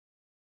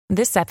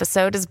This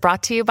episode is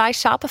brought to you by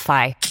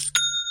Shopify.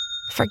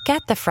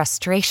 Forget the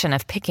frustration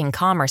of picking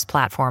commerce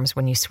platforms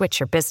when you switch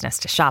your business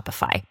to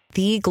Shopify,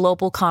 the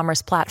global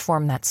commerce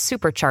platform that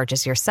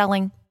supercharges your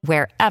selling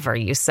wherever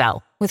you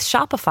sell. With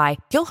Shopify,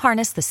 you'll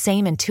harness the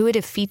same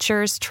intuitive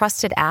features,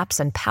 trusted apps,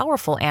 and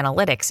powerful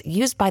analytics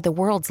used by the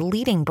world's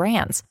leading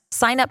brands.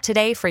 Sign up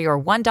today for your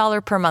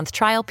 $1 per month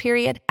trial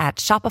period at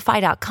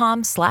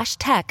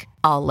shopify.com/tech,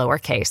 all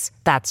lowercase.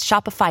 That's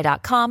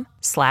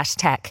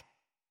shopify.com/tech.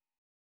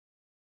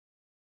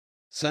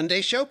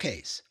 Sunday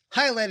Showcase,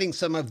 highlighting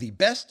some of the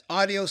best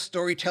audio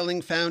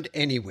storytelling found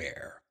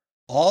anywhere.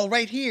 All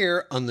right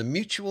here on the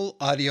Mutual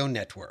Audio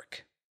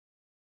Network.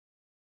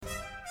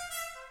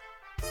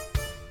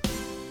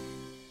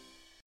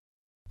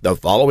 The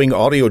following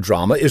audio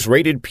drama is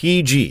rated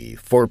PG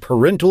for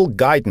parental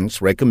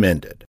guidance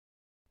recommended.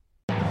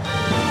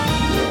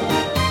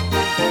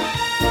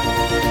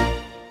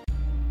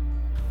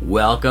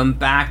 Welcome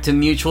back to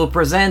Mutual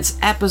Presents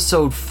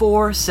episode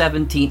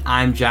 417.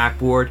 I'm Jack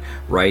Ward,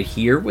 right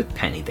here with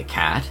Penny the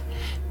cat.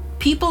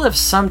 People have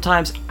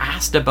sometimes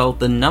asked about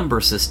the number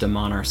system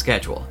on our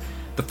schedule.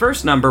 The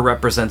first number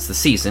represents the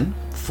season,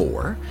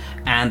 4,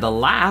 and the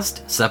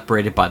last,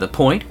 separated by the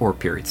point or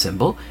period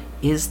symbol,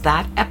 is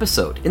that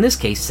episode, in this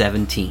case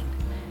 17.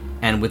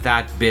 And with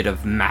that bit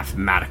of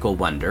mathematical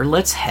wonder,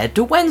 let's head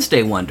to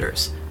Wednesday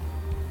Wonders.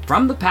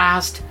 From the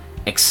past,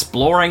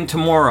 exploring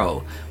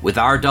tomorrow, with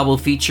our double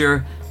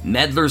feature,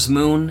 Meddler's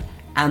Moon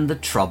and The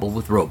Trouble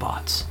with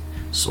Robots.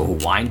 So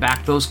wind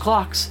back those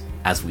clocks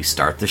as we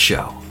start the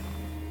show.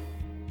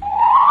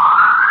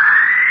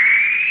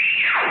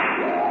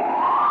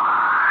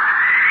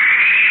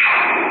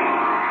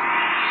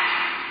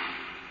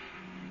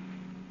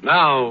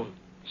 Now,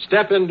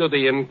 step into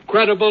the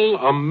incredible,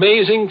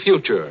 amazing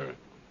future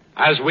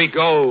as we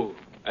go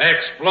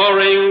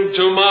exploring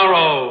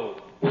tomorrow.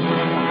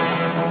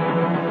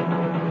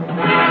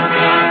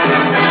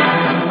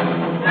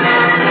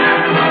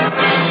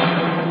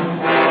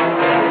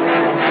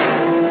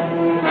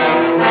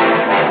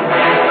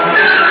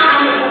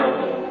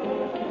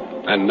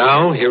 And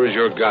now, here is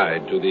your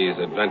guide to these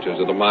adventures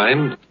of the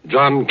mind,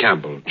 John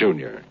Campbell,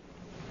 Jr.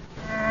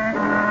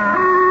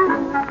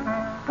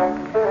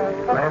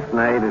 Last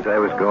night, as I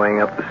was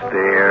going up the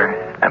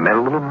stair, I met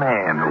a little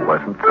man who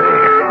wasn't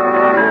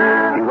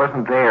there. He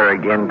wasn't there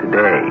again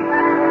today.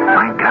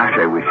 My gosh,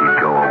 I wish he'd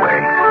go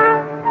away.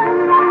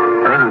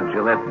 I think it was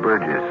Gillette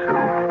Burgess who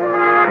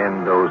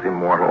penned those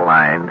immortal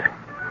lines.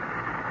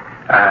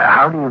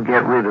 How do you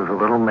get rid of a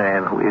little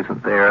man who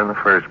isn't there in the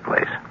first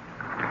place?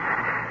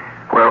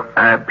 Well,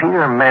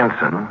 Peter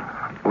Manson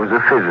was a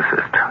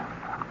physicist,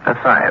 a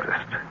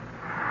scientist.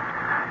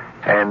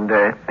 And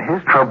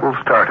his trouble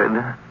started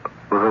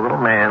with a little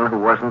man who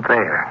wasn't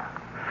there.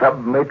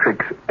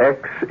 Submatrix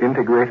X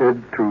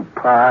integrated to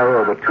pi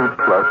over 2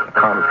 plus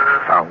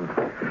confound.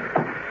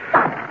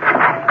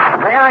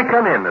 May I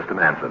come in, Mr.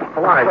 Manson?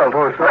 Why, Thank you.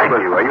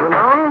 Are you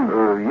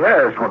alone?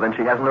 Yes. Well, then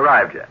she hasn't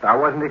arrived yet. I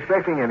wasn't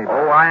expecting anybody.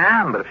 Oh, I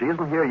am, but if she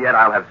isn't here yet,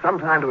 I'll have some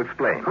time to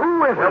explain.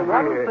 Who is Well, it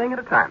one here? thing at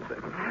a time, sir.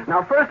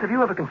 Now, first, have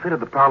you ever considered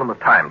the problem of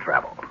time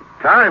travel?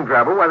 Time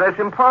travel? Why, that's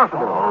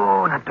impossible.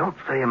 Oh, now don't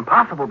say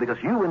impossible because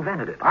you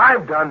invented it.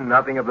 I've done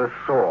nothing of the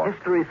sort.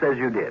 History says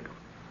you did.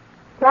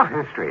 What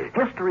history?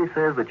 History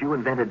says that you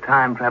invented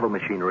time travel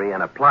machinery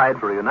and applied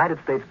for a United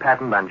States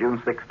patent on June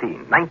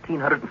 16,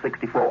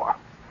 1964.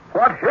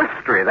 What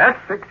history? That's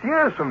 6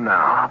 years from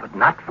now. Ah, but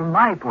not from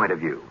my point of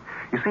view.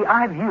 You see,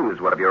 I've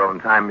used one of your own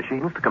time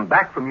machines to come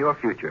back from your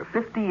future,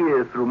 50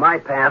 years through my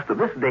past to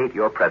this date,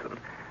 your present.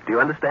 Do you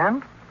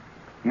understand?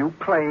 You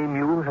claim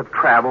you have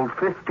traveled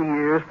 50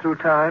 years through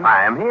time?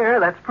 I am here.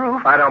 That's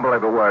proof. I don't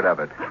believe a word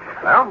of it.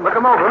 Well, look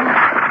 'em over.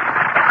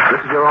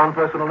 This is your own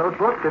personal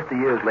notebook, 50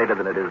 years later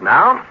than it is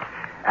now.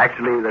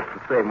 Actually, that's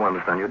the same one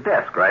that's on your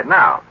desk right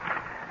now.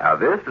 Now,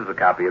 this is a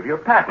copy of your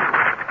patent.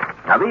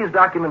 Now, these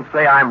documents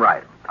say I'm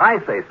right. I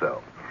say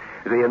so.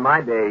 You see, in my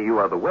day, you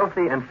are the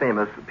wealthy and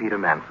famous Peter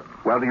Manson.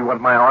 Well, do you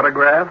want my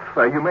autograph?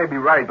 You may be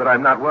right, but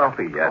I'm not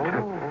wealthy yet.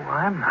 Oh,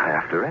 I'm not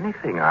after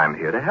anything. I'm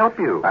here to help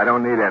you. I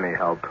don't need any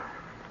help.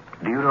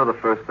 Do you know the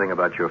first thing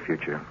about your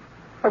future?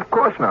 Of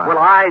course not. Well,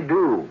 I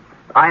do.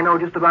 I know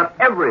just about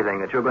everything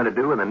that you're going to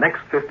do in the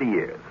next 50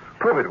 years.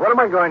 Prove it. What am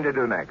I going to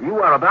do next?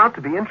 You are about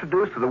to be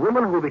introduced to the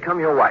woman who will become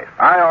your wife.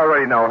 I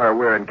already know her.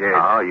 We're engaged.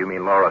 Oh, you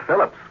mean Laura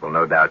Phillips. Well,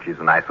 no doubt she's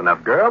a nice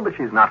enough girl, but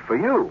she's not for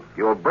you.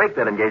 You'll break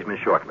that engagement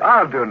shortly.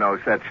 I'll do no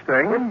such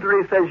thing.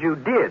 History says you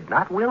did,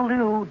 not will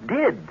do,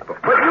 did. But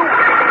you...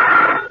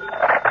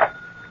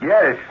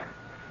 Yes.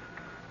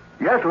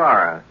 Yes,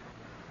 Laura.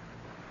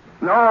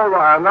 No,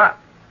 Laura, I'm not...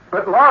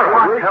 But Laura... Go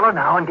on, tell her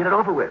now and get it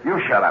over with. You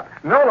shut up.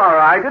 No,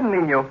 Laura, I didn't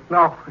mean you.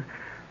 No.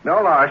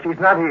 No, Laura, she's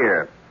not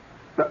here.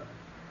 No.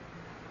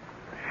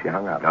 She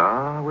hung up.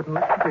 Oh, wouldn't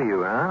listen to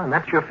you, huh? And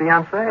that's your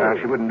fiancée.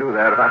 She wouldn't do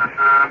that if I...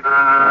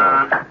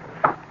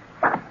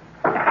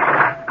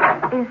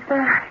 Is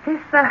this,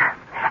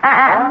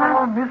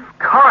 Oh, Miss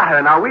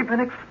Carter, now we've been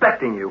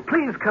expecting you.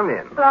 Please come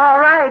in. all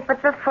right, but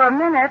just for a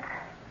minute.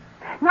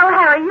 No,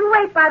 Harry, you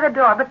wait by the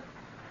door, but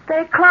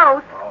stay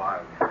close.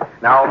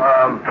 Now,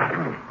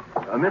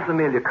 Miss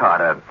Amelia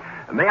Carter,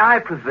 may I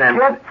present...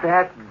 Get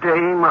that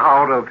dame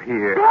out of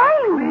here.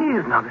 Dame?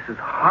 Please, now, this is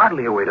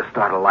hardly a way to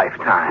start a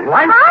lifetime.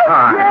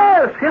 Lifetime?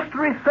 Yes,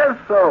 history says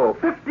so.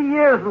 50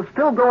 years and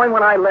still going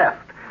when I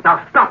left.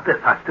 Now, stop this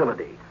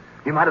hostility.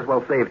 You might as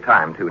well save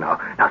time, too. Now,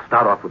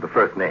 start off with the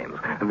first names.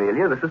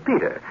 Amelia, this is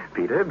Peter.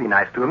 Peter, be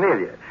nice to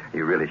Amelia.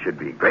 You really should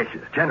be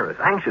gracious, generous,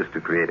 anxious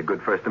to create a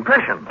good first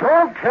impression.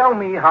 Don't tell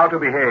me how to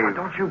behave.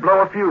 Don't you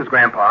blow a fuse,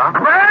 Grandpa.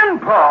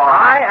 Grandpa!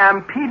 I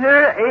am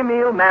Peter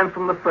Emil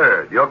Manson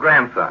III, your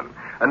grandson.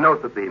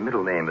 Note that the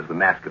middle name is the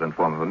masculine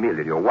form of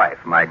Amelia, your wife,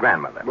 my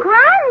grandmother.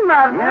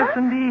 Grandmother? Yes,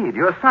 indeed.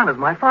 Your son is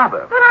my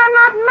father. But I'm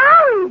not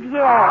married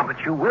yet. Ah, but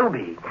you will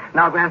be.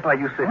 Now, Grandpa,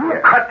 you sit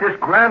here. Cut this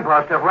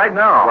grandpa stuff right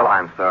now. Well,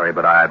 I'm sorry,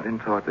 but I've been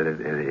taught that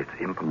it's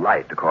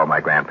impolite to call my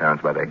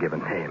grandparents by their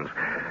given names.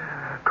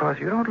 Of course,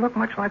 you don't look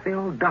much like the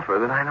old duffer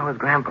that I know as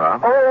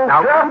Grandpa. Oh,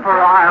 now, Duffer,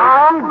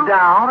 calm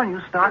down and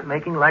you start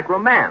making like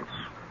romance.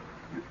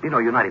 You know,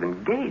 you're not even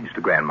engaged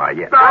to Grandma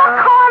yet. Don't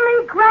call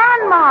me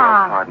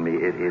Grandma. Pardon me,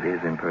 it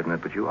is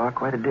impertinent, but you are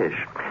quite a dish.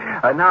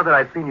 Now that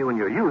I've seen you in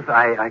your youth,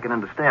 I can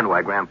understand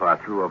why Grandpa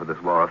threw over this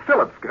Laura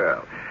Phillips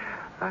girl.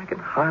 I can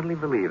hardly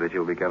believe that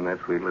you'll become that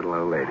sweet little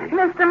old lady.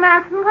 Mr.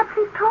 Manson, what's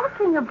he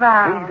talking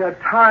about? He's a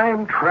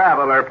time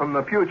traveler from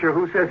the future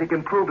who says he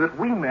can prove that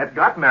we met,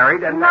 got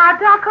married, and... Now,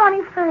 don't go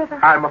any further.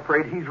 I'm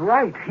afraid he's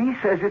right. He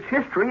says it's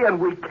history, and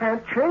we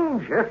can't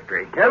change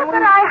history, can we?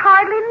 But I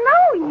hardly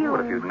know you.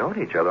 Well, if you'd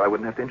known each other, I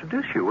wouldn't have to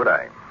introduce you, would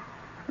I?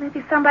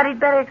 Maybe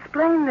somebody'd better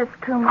explain this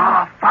to me.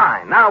 Ah,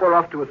 fine. Now we're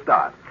off to a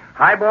start.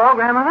 Highball,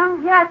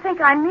 Grandmother? Yeah, I think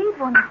I need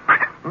one.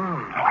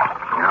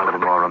 Now a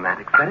little more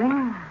romantic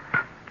setting.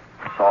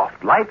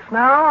 Soft lights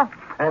now.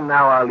 And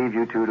now I'll leave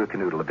you two to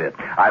canoodle a bit.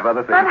 I've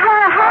other things. But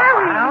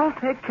Harry... I'll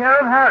take care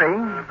of Harry.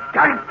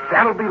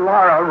 That'll be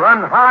Laura.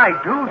 Run high.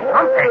 Do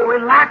something. Oh,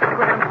 relax,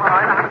 Grandpa.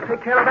 I have to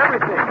take care of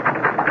everything.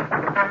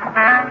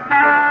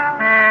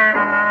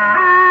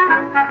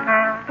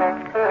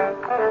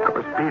 Of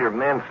course, Peter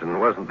Manson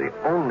wasn't the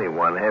only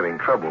one having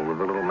trouble with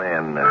the little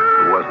man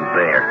who wasn't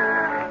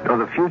there. You know,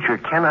 the future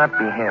cannot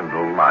be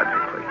handled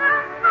logically.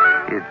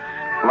 It's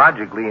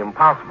logically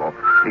impossible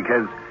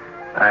because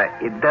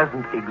it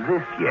doesn't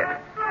exist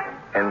yet.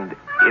 And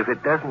if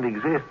it doesn't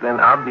exist, then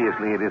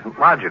obviously it isn't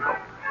logical.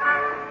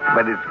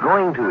 But it's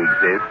going to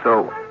exist,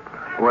 so,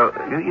 well,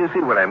 you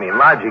see what I mean.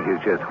 Logic is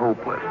just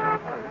hopeless.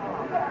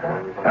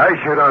 I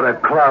should ought to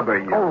clobber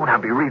you. Oh, now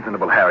be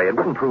reasonable, Harry. It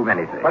wouldn't prove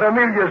anything. But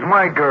Amelia's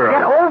my girl.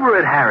 Get over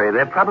it, Harry.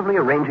 They're probably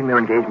arranging their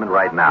engagement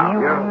right now.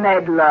 You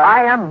meddler.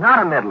 I am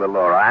not a meddler,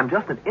 Laura. I'm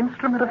just an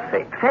instrument of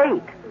fate.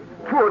 Fate.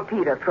 Poor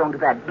Peter thrown to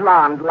that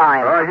blonde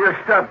lion. Oh, you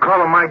stop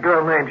calling my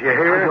girl names, you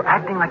hear? You're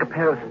acting like a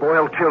pair of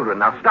spoiled children.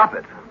 Now stop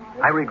it.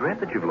 I regret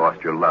that you've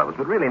lost your loves,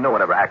 but really no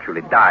one ever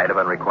actually died of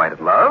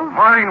unrequited love.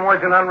 Mine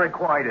wasn't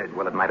unrequited.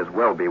 Well, it might as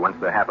well be once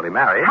they're happily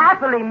married.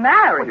 Happily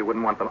married? Well, you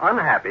wouldn't want them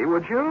unhappy,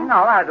 would you?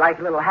 No, I'd like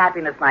a little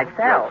happiness myself.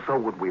 Well, so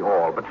would we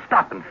all. But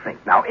stop and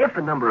think. Now, if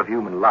the number of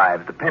human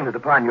lives depended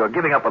upon your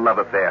giving up a love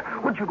affair,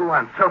 would you go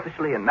on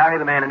selfishly and marry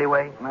the man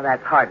anyway? Well,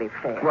 that's hardly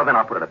fair. Well, then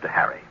I'll put it up to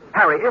Harry.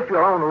 Harry, if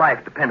your own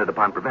life depended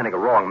upon preventing a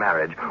wrong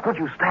marriage, would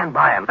you stand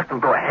by and let them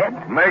go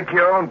ahead? Make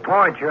your own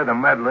point. You're the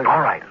meddler.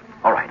 All right.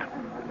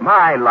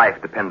 My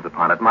life depends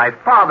upon it. My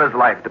father's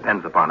life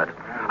depends upon it.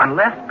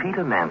 Unless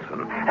Peter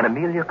Manson and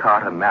Amelia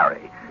Carter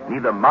marry,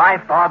 neither my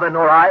father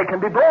nor I can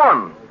be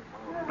born.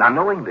 Now,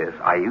 knowing this,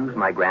 I used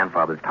my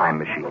grandfather's time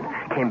machine,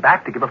 came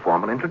back to give a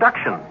formal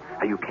introduction.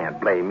 Now, you can't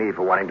blame me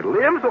for wanting to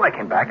live, so I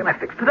came back and I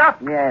fixed it up.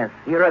 Yes,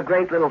 you're a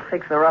great little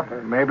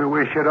fixer-upper. Maybe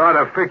we should ought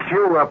to fix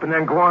you up and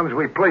then go on as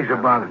we please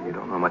about it. You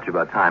don't know much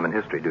about time and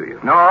history, do you?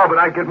 No, but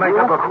I could make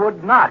up a...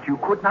 You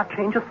could not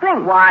change a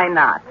thing. Why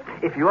not?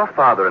 If your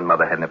father and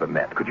mother had never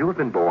met, could you have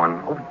been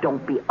born? Oh,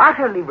 don't be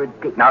utterly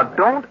ridiculous. Now,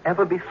 don't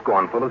ever be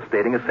scornful of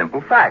stating a simple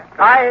fact.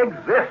 I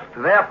exist,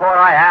 therefore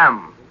I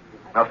am.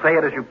 Now, say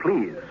it as you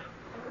please.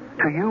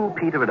 To you,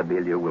 Peter and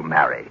Amelia will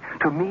marry.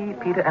 To me,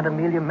 Peter and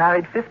Amelia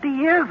married 50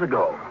 years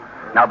ago.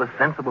 Now, the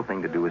sensible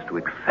thing to do is to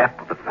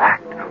accept the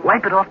fact.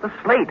 Wipe it off the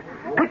slate.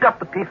 Pick up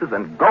the pieces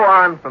and go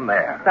on from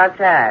there. Such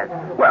as?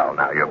 Well,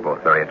 now, you're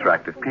both very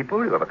attractive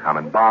people. You have a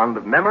common bond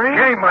of memory.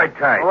 Ain't my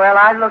type. Well,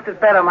 I've looked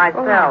at better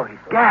myself. Oh,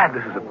 gad,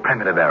 this is a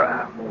primitive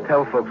era.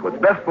 Tell folks what's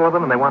best for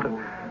them and they want to...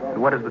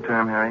 What is the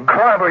term, Harry?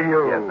 Clobber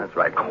you. Yes, that's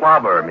right.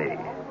 Clobber me.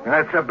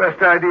 That's the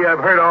best idea I've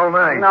heard all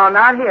night. No,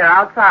 not here.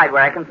 Outside,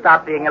 where I can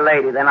stop being a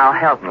lady. Then I'll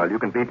help you. Well, you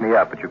can beat me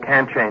up, but you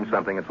can't change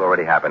something that's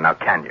already happened. Now,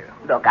 can you?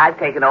 Look, I've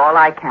taken all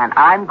I can.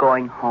 I'm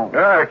going home.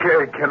 Can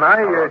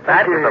I...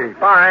 That is a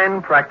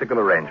fine practical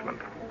arrangement.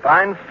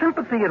 Find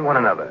sympathy in one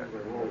another.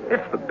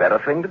 It's the better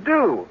thing to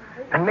do.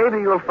 And maybe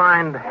you'll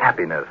find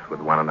happiness with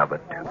one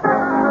another, too.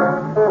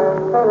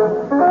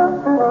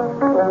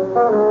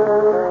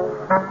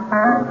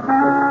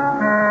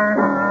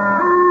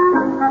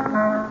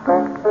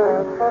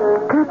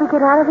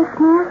 get out of this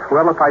mess?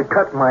 Well, if I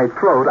cut my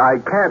throat, I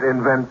can't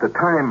invent the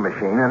time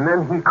machine, and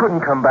then he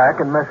couldn't come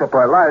back and mess up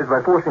our lives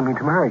by forcing me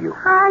to marry you.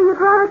 You'd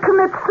rather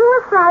commit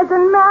suicide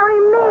than marry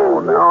me. Oh,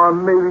 now,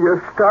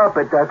 Amelia, stop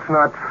it. That's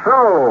not so.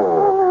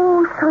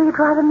 Oh, so you'd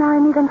rather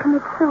marry me than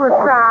commit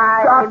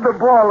suicide. Stop the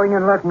bawling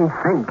and let me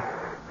think.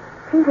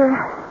 Peter,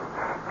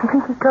 you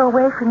think he'd go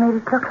away if we made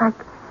it look like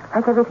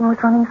everything was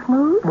running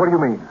smooth? What do you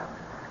mean?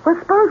 Well,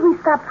 suppose we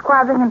stopped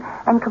squabbling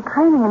and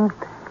complaining and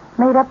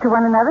made up to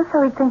one another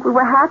so he'd think we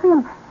were happy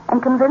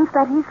and convinced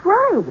that he's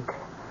right.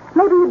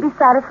 Maybe he'd be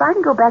satisfied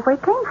and go back where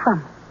he came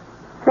from.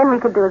 Then we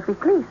could do as we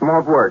please.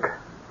 Won't work.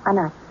 Why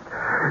not?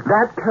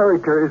 That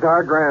character is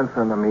our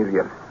grandson,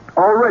 Amelia.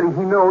 Already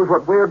he knows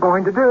what we're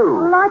going to do.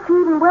 Well, aren't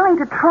you even willing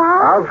to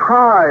try? I'll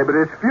try, but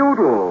it's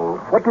futile.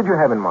 What did you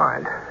have in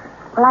mind?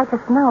 Well, I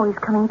just know he's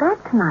coming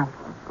back tonight.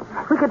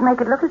 We could make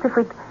it look as if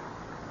we'd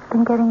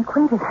been getting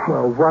acquainted.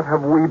 Well, what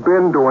have we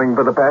been doing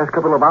for the past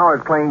couple of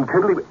hours? Playing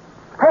tiddly...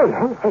 Hey,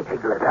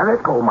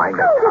 let's go mind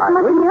that just time.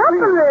 mucking up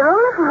a little.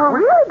 If we were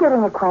really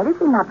getting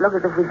acquainted, we'd not look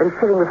as if we'd been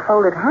sitting with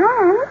folded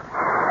hands.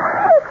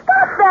 Hey,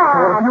 stop that!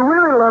 Well, if you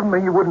really loved me,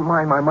 you wouldn't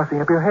mind my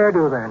mussing up your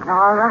hairdo then.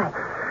 All right.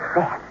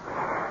 There.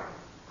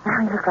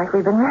 Now we look like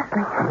we've been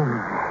wrestling.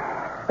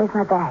 Where's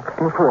my bag?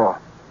 What for?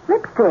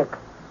 Lipstick.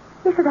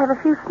 You should have a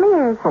few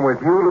smears. Well,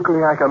 with you looking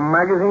like a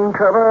magazine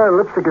cover,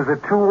 lipstick is a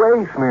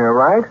two-way smear,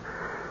 right?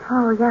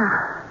 Oh,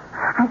 yeah.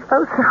 I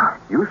suppose so.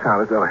 You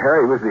sound as though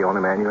Harry was the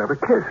only man you ever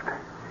kissed.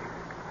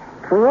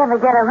 If we ever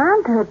get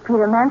around to it,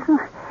 Peter Manson,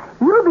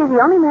 you'll be the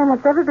only man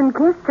that's ever been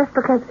kissed just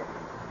because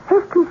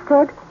history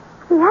said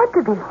he had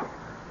to be.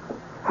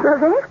 So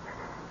there.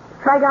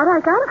 If I got it, I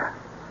got it.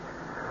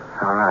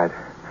 All right.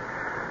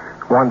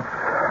 Once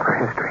for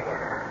history.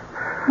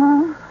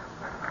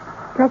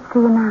 Let's see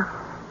you now.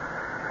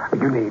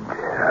 You need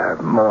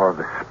more of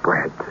a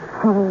spread.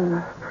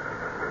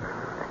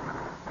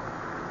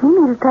 You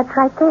need a touch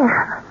right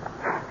there.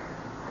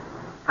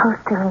 Oh,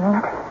 still in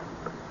it.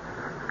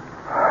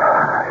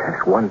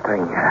 There's one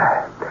thing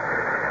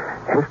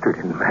history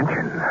didn't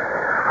mention.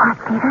 What,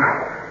 Peter?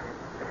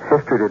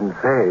 History didn't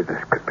say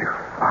this could be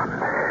fun.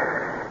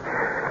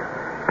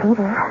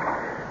 Peter,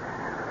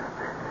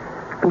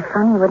 it'd be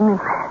funny, wouldn't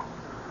it?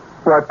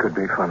 What could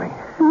be funny?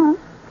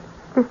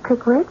 This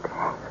trick worked.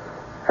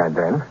 And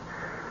then?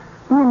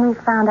 And we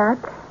found out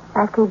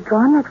after he'd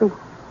gone that we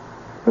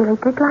really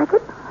did like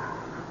it.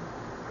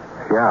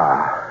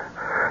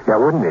 Yeah,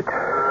 wouldn't it?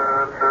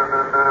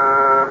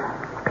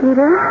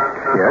 Peter?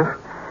 Yes?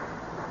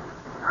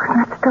 Open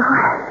that door.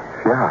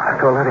 Yeah,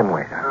 so let him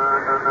wait.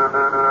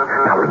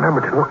 Now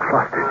remember to look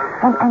flustered.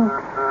 And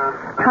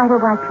try to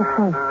wipe your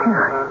face, too.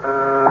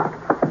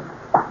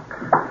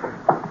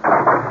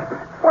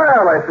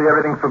 Well, I see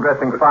everything's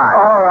progressing fine.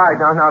 All right,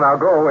 now,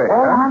 go away.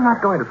 Oh, I'm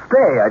not going to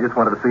stay. I just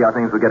wanted to see how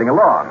things were getting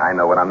along. I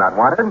know when I'm not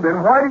wanted.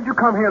 Then why did you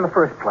come here in the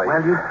first place?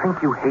 Well, you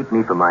think you hate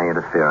me for my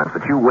interference,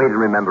 but you wait and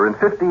remember. In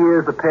 50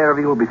 years, the pair of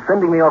you will be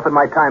sending me off in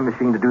my time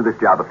machine to do this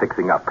job of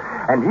fixing up.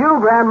 And you,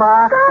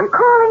 Grandma... Stop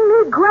calling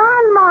me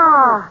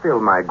Grandma!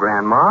 Still my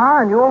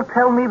Grandma, and you'll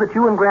tell me that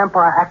you and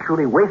Grandpa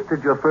actually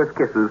wasted your first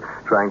kisses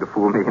trying to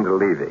fool me into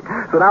leaving.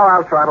 So now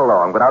I'll trot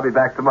along, but I'll be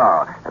back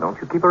tomorrow. And don't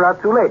you keep her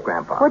out too late,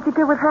 Grandpa. What'd you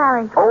do with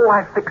Harry? Oh,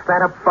 I fixed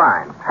that up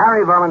fine.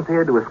 Harry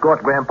volunteered to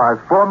escort Grandpa's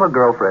former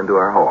girlfriend to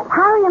her home.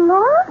 Harry and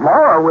Laura?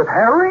 Laura with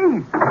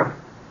Harry?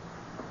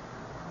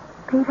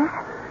 Peter?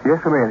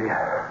 Yes, Amelia.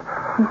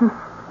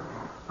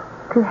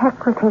 To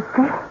heck with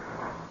history.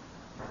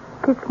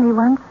 Kiss me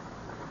once.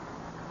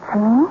 For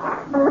me?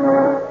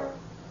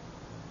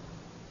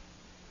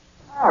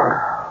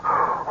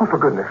 Oh, for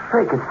goodness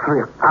sake, it's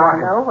 3 o'clock. I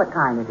know what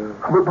time it is.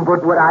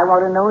 But What I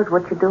want to know is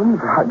what you're doing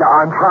today.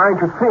 I'm trying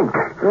to think.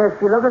 Yes,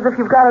 you look as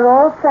if you've got it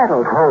all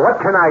settled. Oh,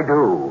 what can I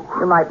do?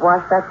 You might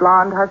wash that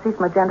blonde hussy's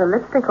magenta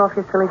lipstick off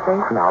your silly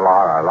face. Now,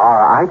 Laura,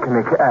 I can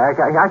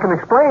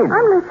explain.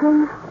 I'm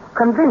listening.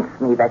 Convince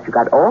me that you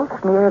got all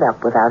smeared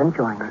up without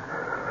enjoying it.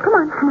 Come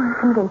on,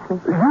 convince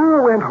me.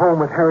 You went home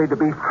with Harry to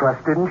be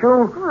trussed, didn't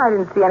you? Well, I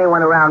didn't see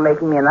anyone around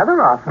making me another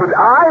offer. But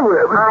I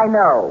was... I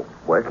know.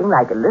 Working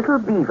like a little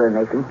beaver,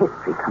 making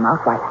history come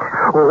out right.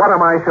 Well, what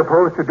am I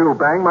supposed to do?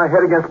 Bang my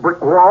head against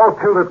brick walls,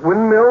 tilt at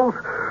windmills?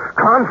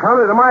 Confound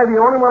it, am I the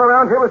only one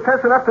around here with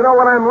sense enough to know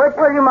when I'm licked?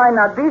 Well, you might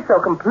not be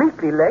so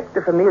completely licked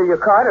if Amelia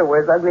Carter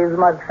were as ugly as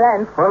mud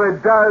fence. Well,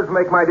 it does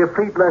make my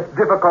defeat less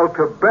difficult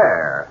to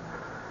bear.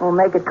 Well,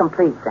 make it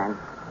complete, then.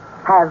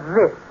 Have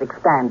this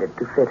expanded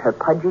to fit her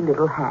pudgy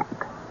little hand.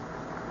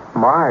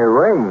 My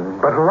ring.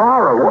 But,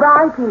 Laura...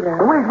 Goodbye, Peter.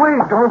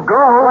 Wait, don't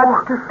go.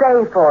 What's to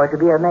stay for? To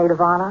be a maid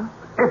of honor?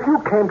 If you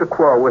came to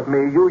quarrel with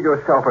me, you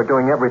yourself are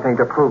doing everything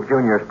to prove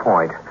Junior's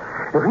point.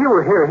 If he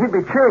were here, he'd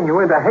be cheering you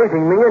into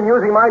hating me and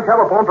using my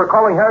telephone for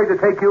calling Harry to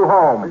take you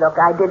home. Look,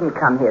 I didn't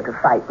come here to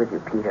fight with you,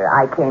 Peter.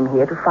 I came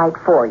here to fight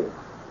for you.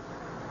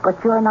 But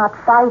you're not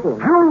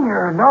fighting.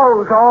 Junior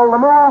knows all the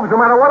moves.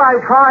 No matter what I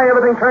try,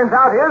 everything turns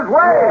out his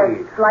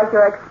way. It's like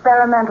your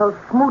experimental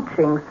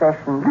smooching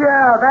session.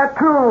 Yeah, that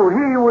too.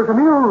 He was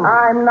amused.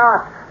 I'm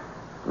not.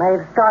 May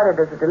have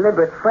started as a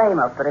deliberate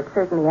frame-up, but it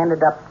certainly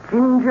ended up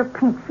ginger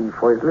peachy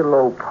for his little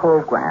old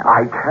program.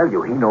 I tell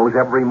you, he knows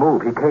every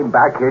move. He came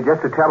back here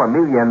just to tell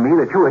Amelia and me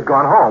that you had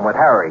gone home with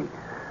Harry.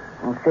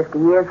 And 50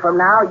 years from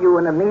now, you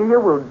and Amelia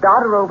will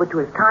dodder over to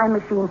his time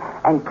machine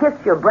and kiss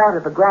your brat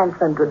of a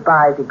grandson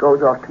goodbye as he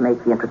goes off to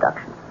make the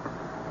introduction.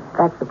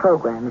 That's the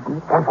program, isn't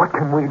it? Well, what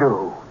can we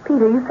do?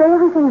 Peter, you say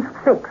everything's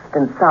fixed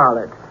and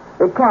solid.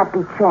 It can't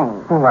be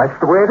changed. Well, that's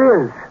the way it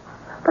is.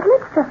 But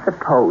let's just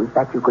suppose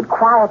that you could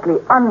quietly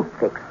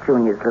unfix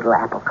Junior's little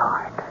apple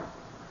cart.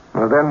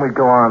 Well, then we'd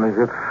go on as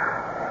if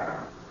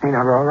he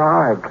never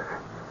arrived.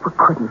 Well,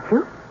 couldn't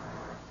you?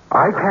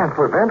 I can't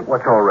prevent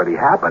what's already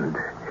happened.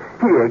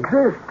 He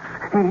exists.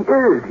 He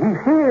is. He's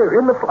here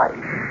in the flesh.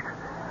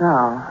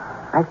 No.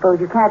 I suppose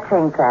you can't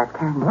change that,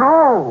 can you?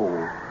 No.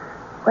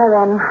 Well,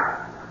 then,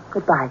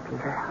 goodbye,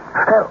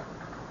 Peter.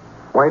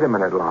 Wait a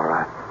minute,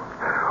 Laura.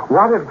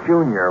 What if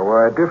Junior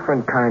were a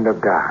different kind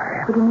of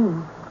guy? What do you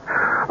mean?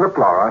 Look,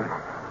 Laura,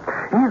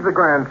 he's the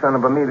grandson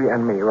of Amelia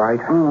and me, right?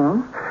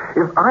 Mm-hmm.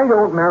 If I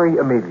don't marry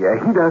Amelia,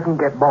 he doesn't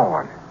get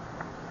born.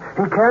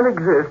 He can't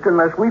exist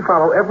unless we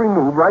follow every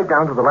move right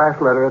down to the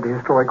last letter of the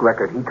historic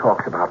record he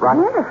talks about, right?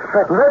 Yes,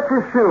 but... Let's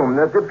assume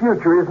that the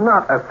future is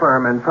not a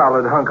firm and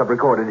solid hunk of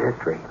recorded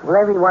history. Well,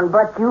 everyone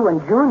but you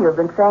and Junior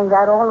have been saying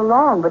that all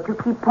along, but you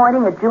keep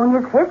pointing at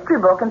Junior's history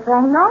book and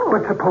saying no.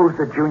 But suppose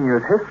that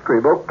Junior's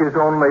history book is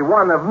only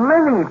one of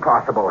many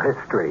possible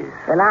histories.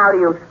 Then how do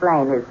you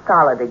explain his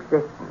solid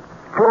existence?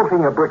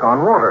 Floating a brick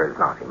on water is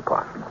not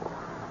impossible.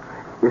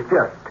 It's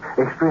just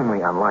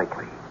extremely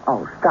unlikely.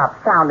 Oh, stop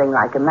sounding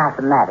like a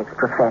mathematics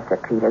professor,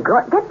 Peter.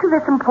 Get to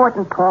this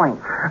important point.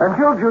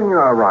 Until Junior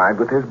arrived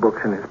with his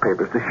books and his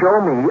papers to show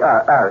me,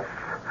 us,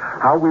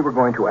 how we were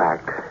going to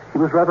act, he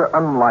was rather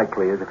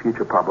unlikely as a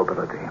future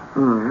probability.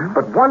 Mm-hmm.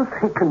 But once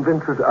he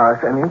convinces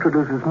us and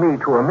introduces me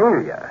to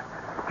Amelia,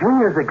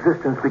 Junior's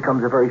existence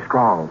becomes a very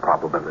strong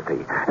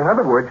probability. In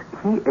other words,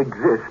 he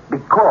exists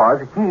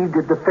because he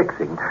did the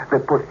fixing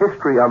that put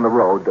history on the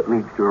road that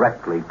leads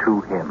directly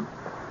to him.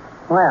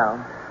 Well...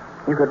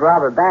 you could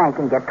rob a bank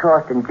and get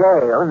tossed in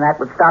jail, and that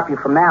would stop you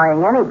from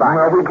marrying anybody.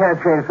 Well, we can't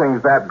change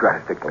things that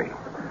drastically.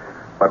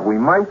 But we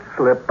might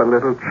slip a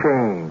little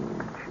change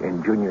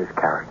in Junior's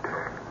character.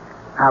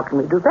 How can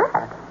we do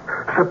that?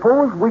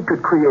 Suppose we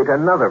could create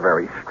another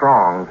very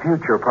strong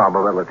future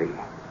probability.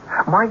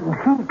 Mightn't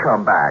he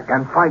come back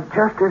and fight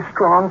just as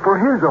strong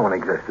for his own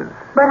existence?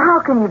 But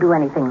how can you do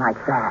anything like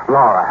that?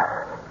 Laura,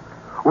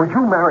 would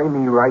you marry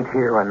me right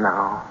here and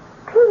now?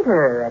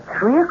 Peter, at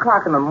 3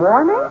 o'clock in the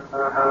morning?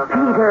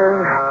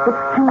 Peter,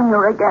 it's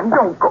Junior again.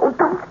 Don't go.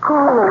 Don't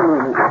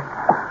go.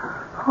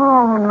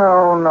 Oh,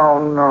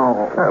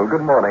 no. Well,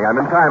 good morning. I'm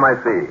in time, I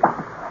see.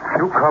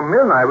 You come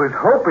in. I was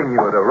hoping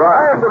you would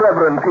arrive. I am the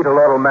Reverend Peter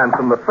Laurel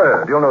Manson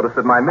III. You'll notice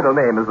that my middle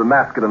name is the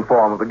masculine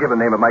form of the given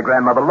name of my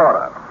grandmother,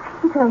 Laura.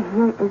 Peter,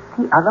 here is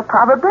the other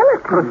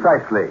probability.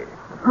 Precisely.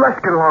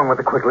 Let's get along with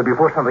it quickly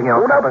before something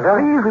else happens.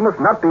 Please, we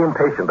must not be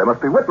impatient. There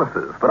must be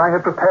witnesses. But I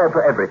have prepared for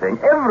everything.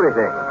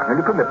 Everything. Will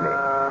you permit me?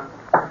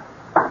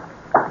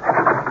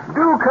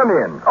 Do come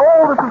in.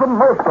 Oh, this is a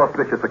most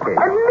auspicious occasion.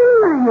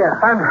 Amelia!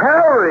 And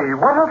Harry,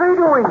 what are they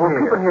doing Well,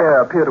 here? people here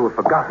appear to have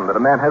forgotten that a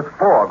man has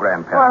 4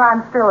 grandparents. Well,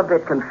 I'm still a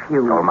bit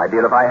confused. Oh, my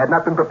dear, if I had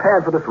not been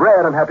prepared for this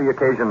rare and happy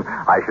occasion,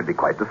 I should be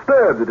quite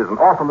disturbed. It isn't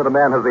often that a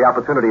man has the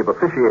opportunity of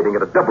officiating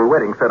at a double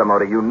wedding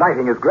ceremony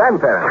uniting his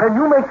grandparents. Can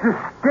you make this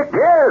stick?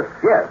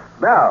 Yes.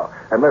 Now,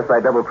 unless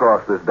I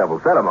double-cross this double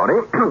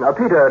ceremony, now,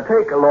 Peter,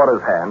 take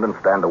Laura's hand and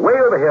stand away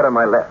over here on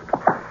my left.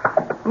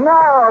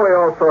 Now we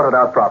all sort it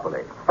out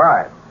properly.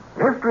 Fine.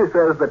 History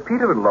says that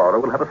Peter and Laura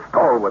will have a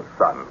stalwart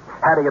son.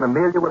 Harry and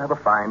Amelia will have a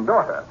fine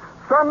daughter.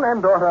 Son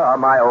and daughter are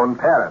my own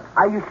parents.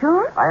 Are you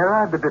sure? I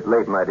arrived a bit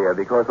late, my dear,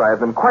 because I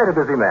have been quite a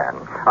busy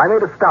man. I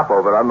made a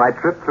stopover on my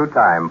trip through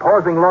time,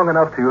 pausing long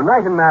enough to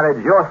unite in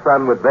marriage your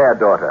son with their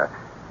daughter.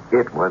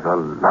 It was a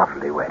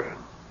lovely wedding.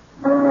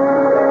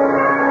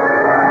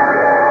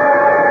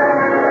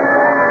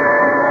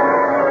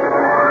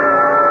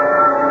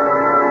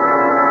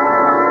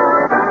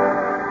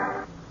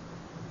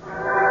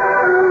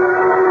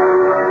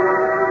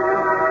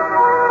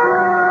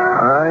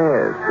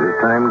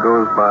 Time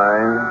goes by,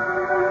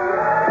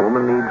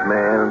 woman needs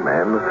man,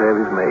 man must have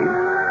his mate.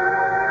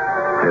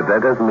 Yet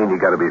that doesn't mean you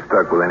got to be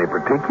stuck with any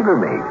particular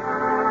mate.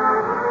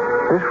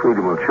 There's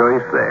freedom of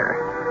choice there.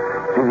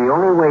 See, the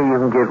only way you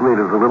can get rid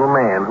of the little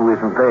man who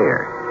isn't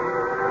there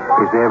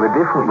is to have a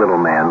different little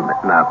man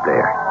not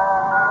there.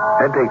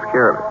 That takes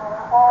care of it.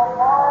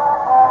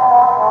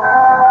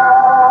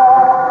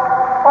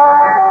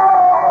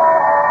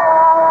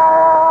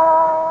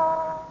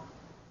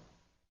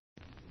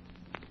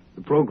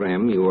 The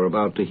program you are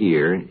about to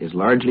hear is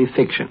largely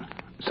fiction,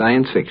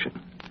 science fiction.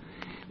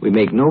 We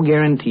make no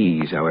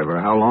guarantees, however,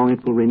 how long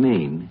it will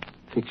remain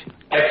fiction.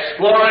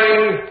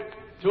 Exploring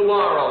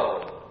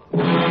tomorrow.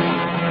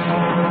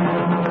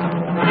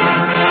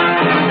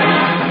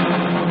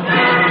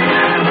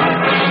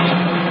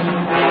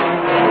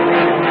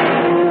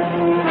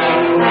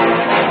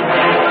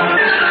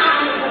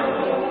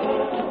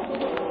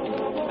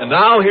 And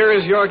now now here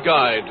is your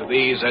guide to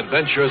these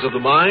adventures of the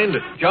mind,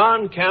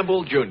 John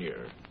Campbell,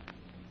 Jr.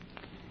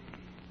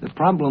 The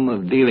problem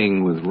of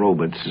dealing with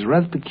robots is a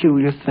rather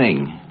peculiar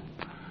thing.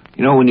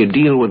 You know, when you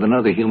deal with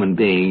another human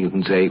being, you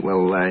can say,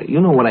 well, you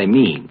know what I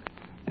mean.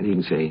 And you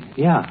can say,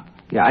 yeah,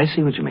 I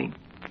see what you mean.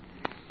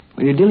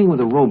 When you're dealing with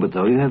a robot,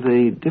 though, you have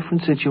a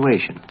different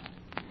situation.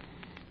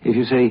 If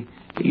you say,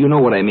 you know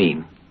what I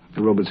mean,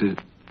 the robot says,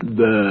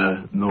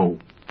 no,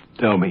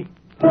 tell me.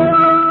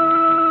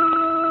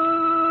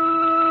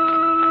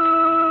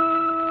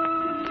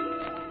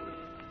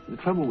 The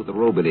trouble with the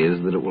robot is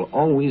that it will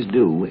always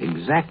do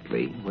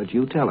exactly what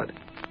you tell it,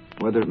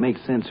 whether it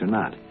makes sense or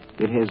not.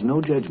 It has no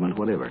judgment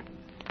whatever.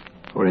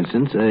 For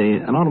instance,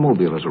 an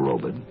automobile is a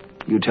robot.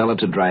 You tell it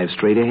to drive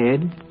straight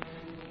ahead.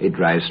 It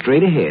drives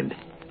straight ahead,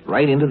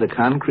 right into the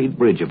concrete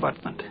bridge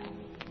abutment.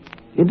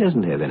 It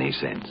doesn't have any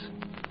sense.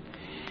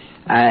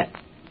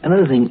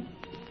 Another thing,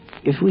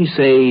 if we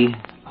say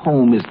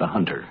home is the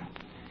hunter,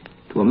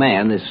 to a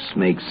man this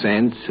makes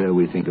sense.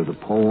 We think of the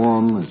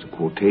poem as a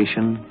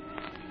quotation.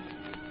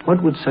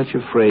 What would such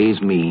a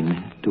phrase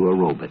mean to a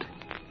robot?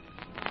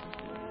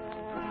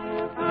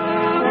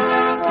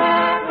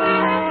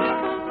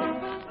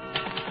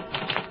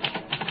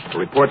 A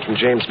report from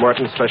James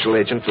Martin, Special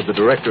Agent for the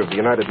Director of the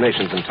United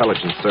Nations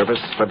Intelligence Service,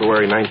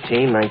 February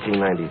 19,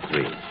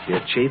 1993.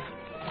 Dear Chief,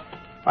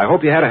 I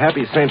hope you had a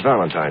happy St.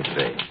 Valentine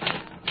today.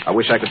 I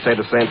wish I could say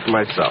the same for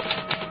myself.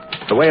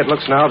 The way it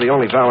looks now, the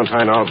only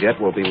Valentine I'll get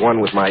will be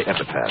one with my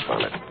epitaph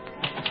on it.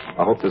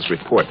 I hope this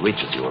report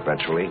reaches you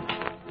eventually.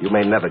 You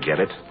may never get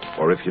it,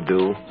 or if you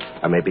do,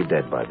 I may be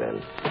dead by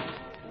then.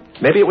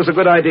 Maybe it was a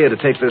good idea to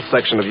take this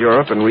section of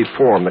Europe and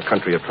reform the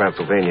country of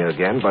Transylvania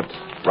again, but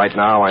right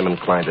now I'm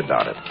inclined to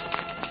doubt it.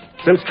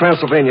 Since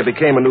Transylvania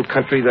became a new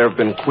country, there have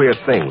been queer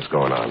things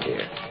going on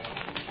here.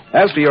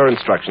 As for your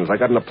instructions, I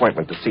got an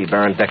appointment to see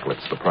Baron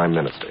Dechlitz, the Prime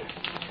Minister.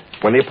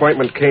 When the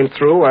appointment came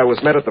through, I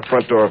was met at the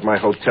front door of my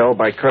hotel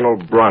by Colonel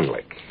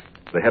Bronlik,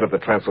 the head of the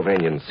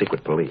Transylvanian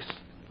Secret Police.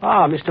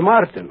 Ah, Mr.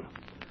 Martin.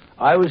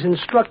 I was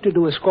instructed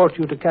to escort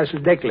you to Castle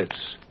Dechlitz.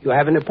 You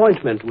have an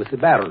appointment with the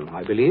Baron,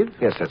 I believe.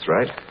 Yes, that's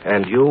right.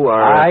 And you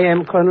are... I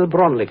am Colonel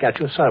Bronlik at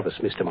your service,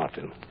 Mr.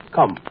 Martin.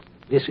 Come.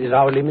 This is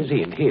our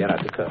limousine here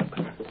at the curb.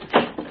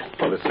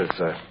 Well, this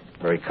is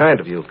very kind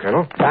of you,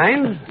 Colonel.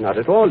 Kind? Not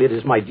at all. It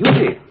is my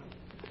duty.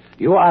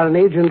 You are an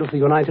agent of the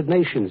United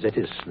Nations. It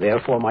is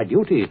therefore my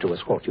duty to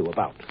escort you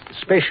about,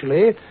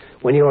 especially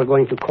when you are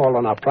going to call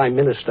on our Prime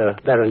Minister,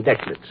 Baron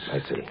Dechlitz. I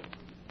see.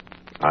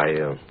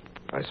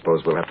 I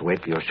suppose we'll have to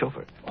wait for your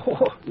chauffeur.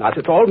 Oh, not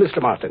at all,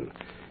 Mr. Martin.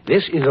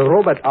 This is a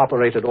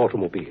robot-operated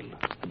automobile.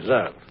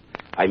 Observe.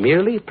 I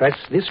merely press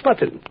this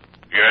button.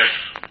 Yes,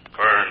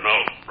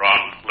 Colonel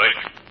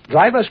Bronlik.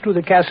 Drive us to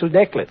the Castle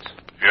Dechlitz.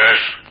 Yes,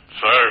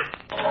 sir.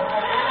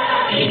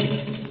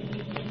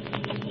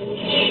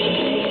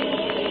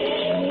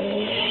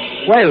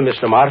 Well,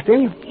 Mr.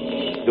 Martin,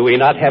 do we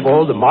not have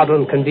all the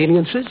modern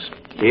conveniences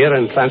here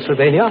in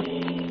Transylvania?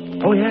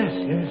 Oh, yes,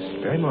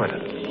 very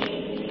modern.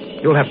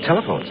 You'll have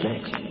telephones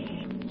next.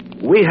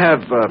 We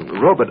have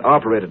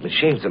robot-operated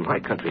machines in my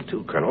country,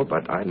 too, Colonel,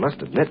 but I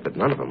must admit that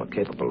none of them are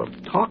capable of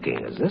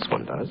talking as this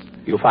one does.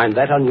 You find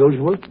that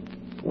unusual?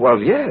 Well,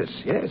 yes.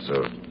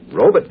 A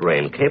robot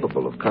brain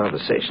capable of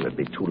conversation would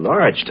be too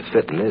large to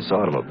fit in this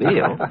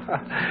automobile.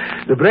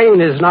 The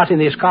brain is not in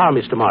this car,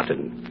 Mr.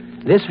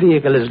 Martin. This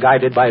vehicle is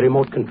guided by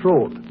remote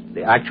control.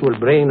 The actual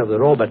brain of the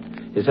robot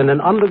is in an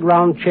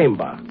underground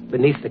chamber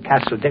beneath the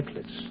Castle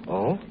Dechlitz.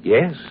 Oh?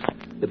 Yes.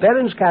 The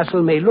Baron's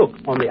castle may look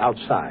on the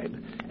outside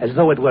as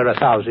though it were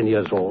 1,000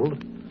 years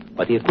old,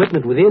 but the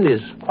equipment within is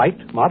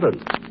quite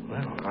modern.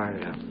 Well, I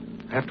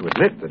have to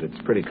admit that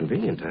it's pretty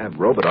convenient to have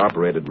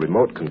robot-operated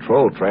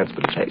remote-controlled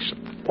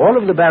transportation. All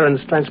of the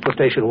Baron's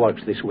transportation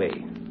works this way.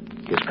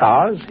 His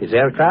cars, his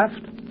aircraft,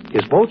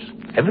 his boats,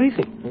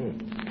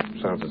 everything.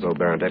 Sounds as though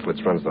Baron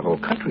Dechlitz runs the whole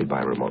country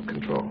by remote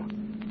control.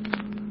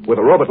 With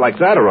a robot like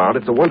that around,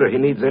 it's a wonder he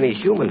needs any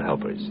human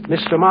helpers.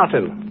 Mr.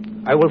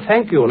 Martin, I will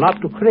thank you not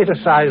to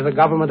criticize the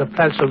government of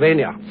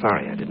Transylvania.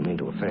 Sorry, I didn't mean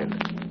to offend.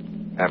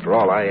 After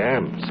all, I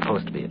am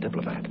supposed to be a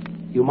diplomat.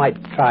 You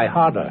might try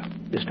harder,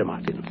 Mr.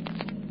 Martin.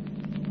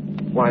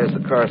 Why is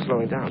the car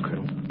slowing down,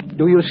 Colonel?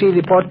 Do you see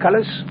the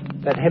portcullis?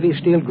 That heavy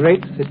steel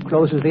grate that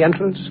closes the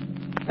entrance?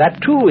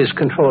 That, too, is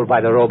controlled by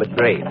the robot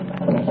brain.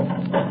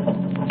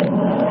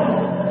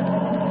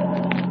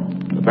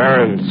 The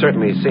Baron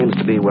certainly seems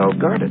to be well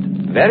guarded.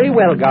 Very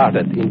well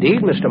guarded,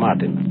 indeed, Mr.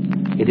 Martin.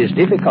 It is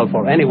difficult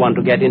for anyone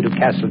to get into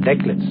Castle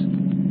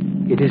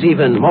Dechlitz. It is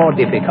even more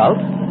difficult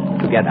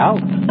to get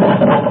out.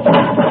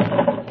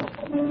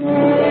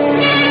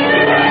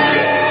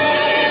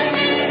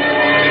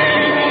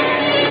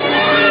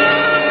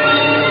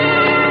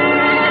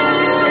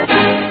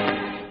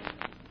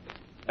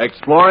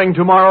 Exploring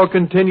Tomorrow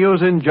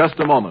continues in just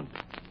a moment.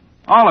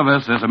 All of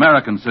us as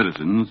American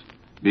citizens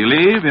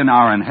believe in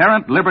our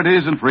inherent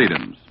liberties and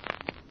freedoms,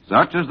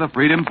 such as the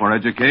freedom for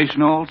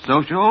educational,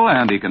 social,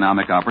 and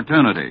economic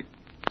opportunity.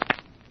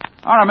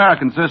 Our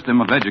American system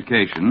of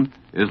education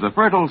is the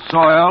fertile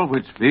soil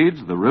which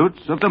feeds the roots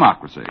of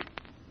democracy.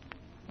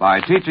 By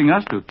teaching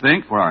us to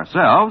think for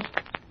ourselves,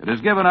 it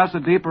has given us a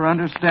deeper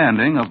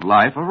understanding of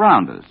life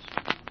around us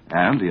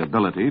and the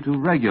ability to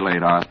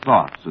regulate our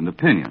thoughts and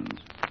opinions.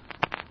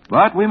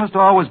 But we must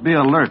always be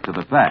alert to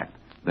the fact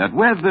that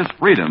with this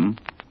freedom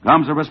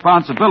comes a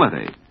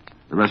responsibility.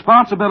 The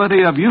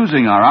responsibility of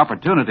using our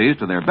opportunities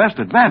to their best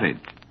advantage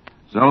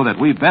so that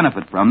we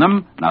benefit from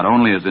them not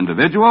only as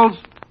individuals,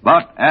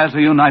 but as a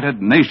united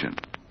nation.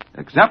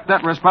 Accept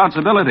that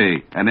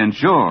responsibility and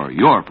ensure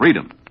your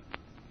freedom.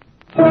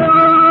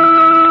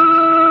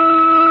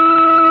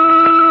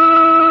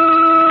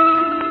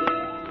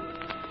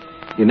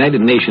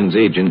 United Nations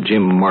agent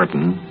Jim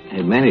Martin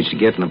had managed to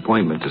get an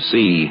appointment to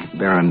see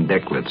Baron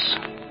Dechlitz,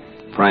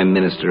 Prime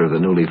Minister of the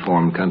newly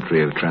formed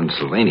country of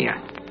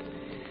Transylvania.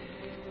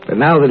 But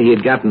now that he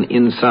had gotten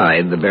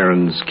inside the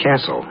Baron's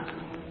castle,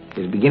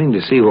 he was beginning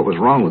to see what was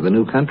wrong with the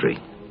new country,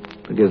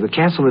 because the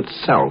castle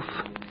itself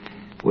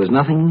was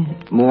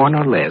nothing more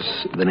nor less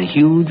than a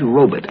huge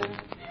robot.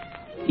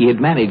 He had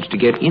managed to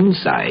get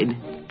inside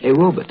a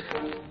robot.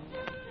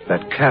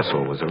 That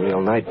castle was a real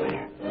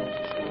nightmare.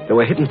 There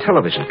were hidden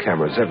television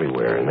cameras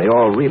everywhere, and they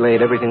all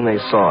relayed everything they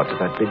saw to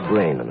that big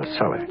brain in the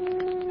cellar.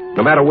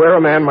 No matter where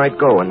a man might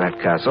go in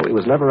that castle, he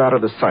was never out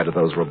of the sight of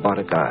those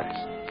robotic eyes.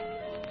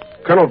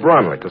 Colonel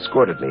Bronlick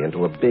escorted me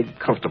into a big,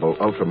 comfortable,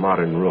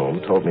 ultra-modern room,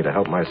 told me to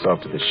help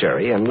myself to the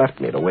sherry, and left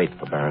me to wait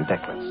for Baron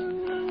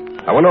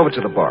Dechlitz. I went over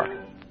to the bar.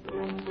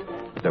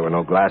 But there were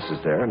no glasses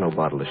there, no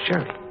bottle of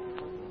sherry.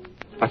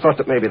 I thought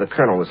that maybe the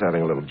colonel was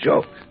having a little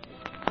joke,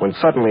 when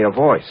suddenly a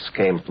voice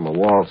came from a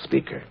wall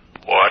speaker.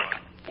 What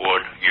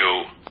would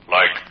you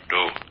like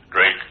to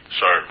drink,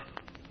 sir?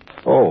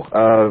 Oh,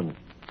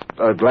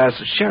 a glass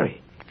of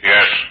sherry.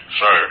 Yes,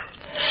 sir.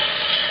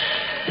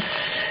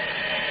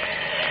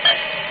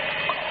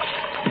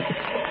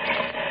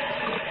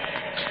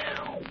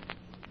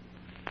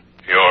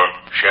 Your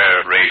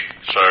sherry,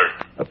 sir.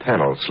 A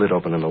panel slid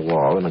open in the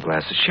wall, and a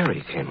glass of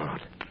sherry came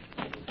out.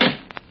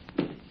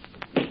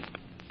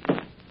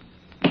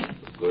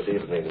 Good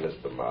evening,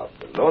 Mr.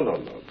 Martin.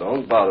 No.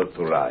 Don't bother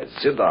to rise.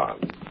 Sit down.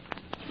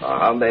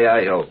 How may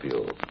I help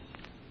you?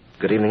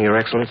 Good evening, Your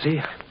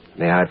Excellency.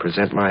 May I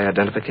present my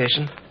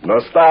identification? No,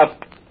 stop.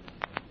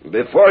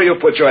 Before you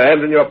put your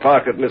hand in your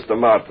pocket, Mr.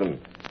 Martin,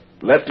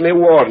 let me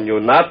warn you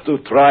not to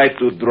try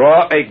to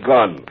draw a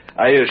gun.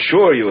 I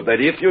assure you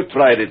that if you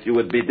tried it, you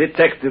would be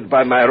detected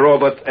by my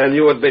robot and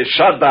you would be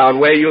shot down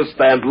where you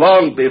stand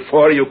long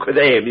before you could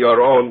aim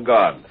your own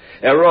gun.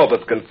 A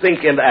robot can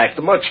think and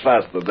act much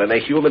faster than a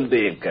human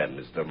being can,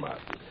 Mr.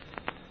 Martin.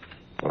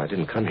 Well, I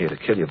didn't come here to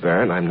kill you,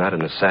 Baron. I'm not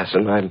an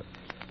assassin.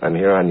 I'm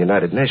here on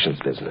United Nations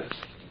business.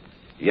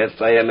 Yes,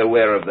 I am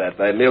aware of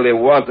that. I merely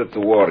wanted to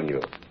warn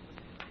you.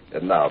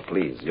 And now,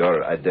 please,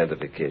 your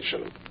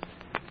identification.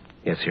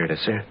 Yes, here it is,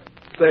 sir.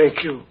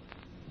 Thank you.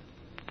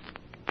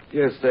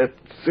 Yes, that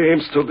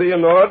seems to be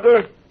in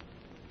order.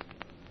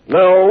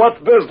 Now,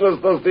 what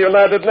business does the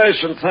United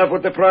Nations have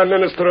with the Prime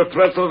Minister of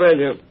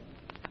Transylvania?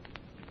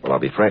 Well, I'll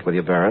be frank with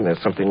you, Baron.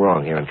 There's something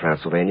wrong here in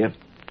Transylvania.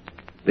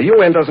 The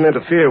UN doesn't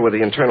interfere with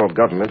the internal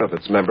government of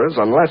its members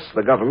unless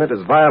the government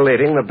is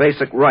violating the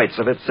basic rights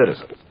of its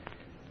citizens.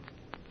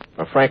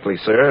 Now, frankly,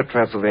 sir,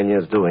 Transylvania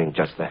is doing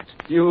just that.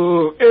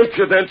 You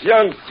impudent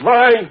young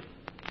swine!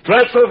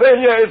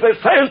 Transylvania is a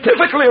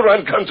scientifically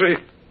run country.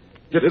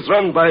 It is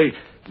run by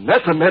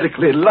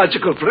mathematically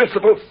logical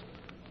principles.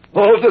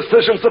 All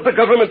decisions of the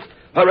government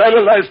are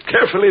analyzed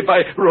carefully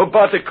by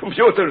robotic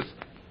computers.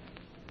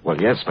 Well,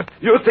 yes, but...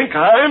 You think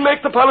I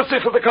make the policy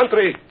for the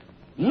country?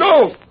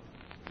 No!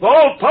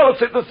 All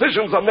policy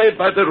decisions are made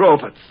by the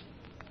robots,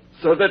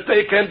 so that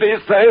they can be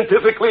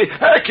scientifically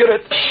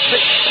accurate.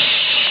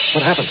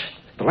 What happened?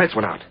 The lights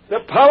went out. The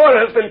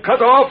power has been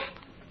cut off.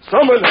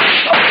 Someone...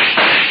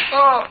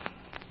 Oh,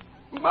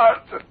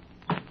 Martin,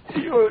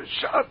 you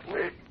shot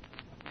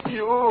me.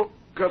 You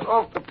cut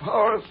off the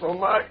power so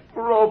my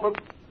robot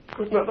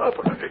could not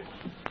operate.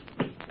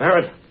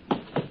 Baron.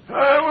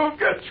 I will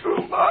get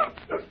you,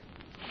 Martin.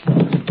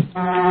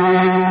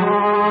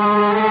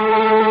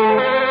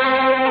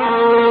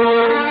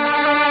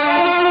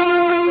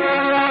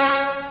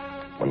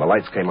 When the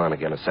lights came on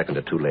again a second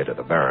or two later,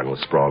 the Baron was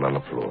sprawled on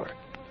the floor.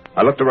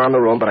 I looked around the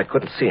room, but I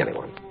couldn't see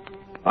anyone.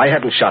 I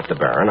hadn't shot the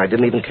Baron. I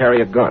didn't even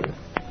carry a gun.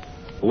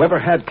 Whoever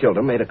had killed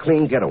him made a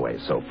clean getaway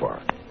so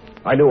far.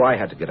 I knew I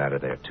had to get out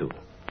of there, too.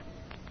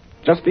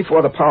 Just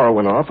before the power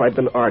went off, I'd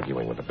been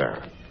arguing with the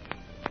Baron.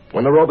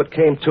 When the robot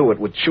came to, it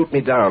would shoot me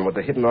down with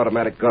the hidden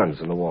automatic guns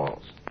in the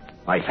walls.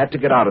 I had to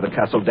get out of the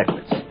Castle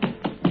Dechlitz.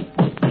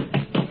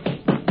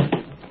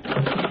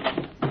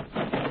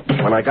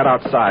 When I got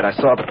outside, I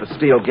saw that the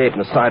steel gate in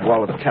the side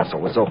wall of the castle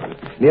was open.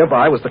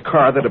 Nearby was the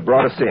car that had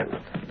brought us in.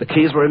 The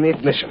keys were in the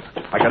ignition.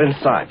 I got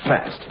inside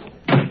fast.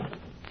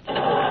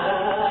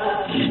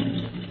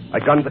 I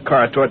gunned the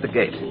car toward the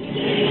gate.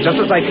 Just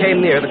as I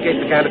came near, the gate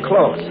began to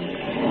close.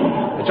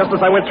 And just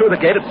as I went through the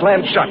gate, it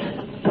slammed shut.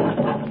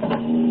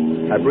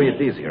 I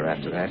breathed easier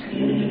after that.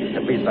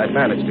 At least I'd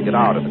managed to get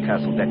out of the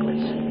Castle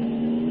Dechlitz.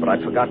 But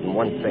I'd forgotten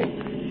one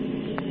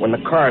thing. When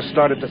the car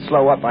started to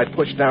slow up, I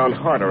pushed down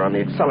harder on the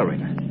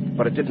accelerator.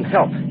 but it didn't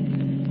help.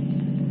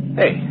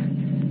 Hey,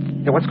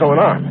 what's going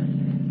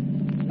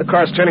on? The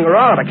car's turning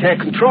around. I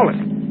can't control it.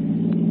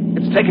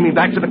 It's taking me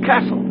back to the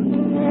castle.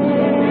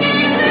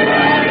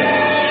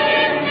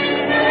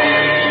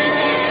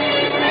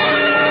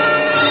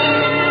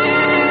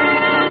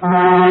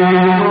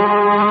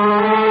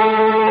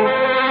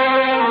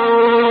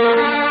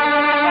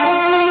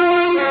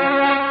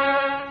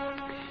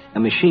 A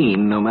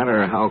machine, no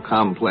matter how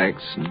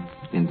complex and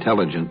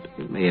intelligent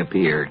it may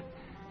appear,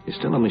 is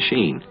still a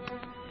machine.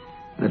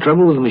 And the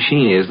trouble with a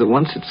machine is that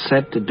once it's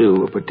set to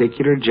do a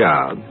particular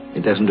job,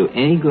 it doesn't do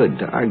any good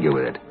to argue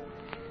with it.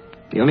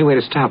 The only way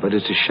to stop it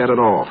is to shut it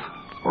off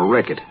or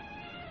wreck it.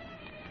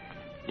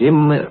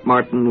 Jim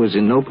Martin was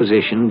in no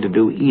position to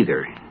do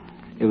either.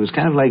 It was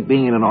kind of like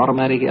being in an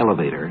automatic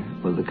elevator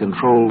with the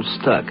controls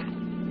stuck.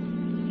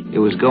 It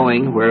was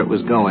going where it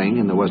was going,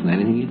 and there wasn't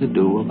anything you could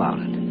do about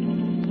it.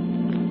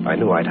 I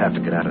knew I'd have to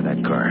get out of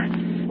that car.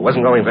 It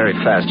wasn't going very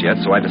fast yet,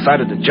 so I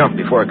decided to jump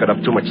before it got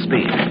up too much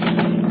speed.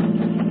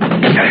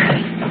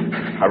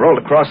 I rolled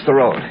across the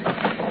road.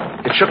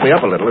 It shook me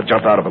up a little to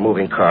jump out of a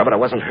moving car, but I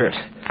wasn't hurt.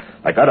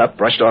 I got up,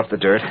 brushed off the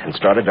dirt, and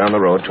started down the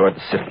road toward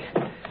the city.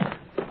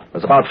 I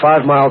was about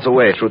 5 miles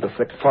away through the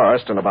thick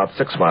forest and about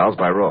 6 miles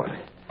by road.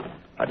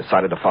 I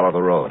decided to follow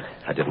the road.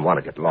 I didn't want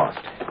to get lost.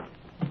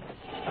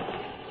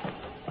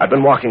 I'd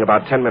been walking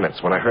about 10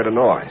 minutes when I heard a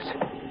noise.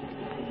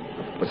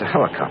 It was a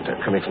helicopter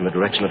coming from the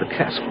direction of the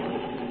castle.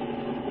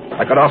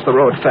 I got off the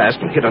road fast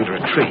and hid under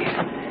a tree.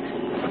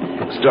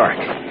 It was dark,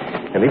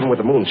 and even with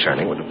the moon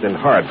shining, it would have been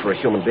hard for a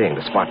human being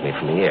to spot me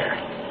from the air.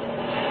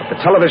 But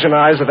the television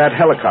eyes of that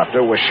helicopter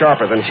were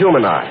sharper than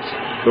human eyes.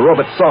 The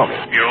robot saw me.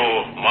 You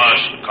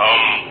must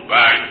come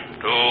back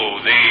to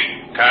the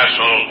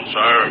castle,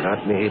 sir.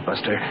 Not me,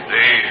 Buster.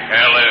 The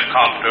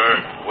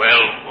helicopter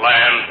will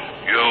land.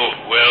 You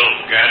will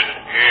get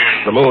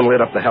in. The moon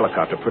lit up the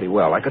helicopter pretty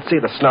well. I could see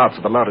the snouts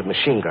of the mounted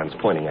machine guns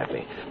pointing at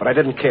me, but I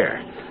didn't care.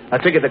 I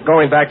figured that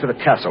going back to the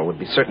castle would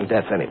be certain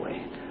death anyway.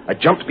 I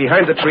jumped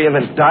behind the tree and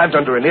then dived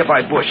under a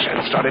nearby bush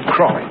and started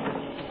crawling.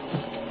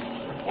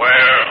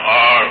 Where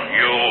are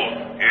you?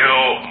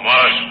 You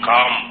must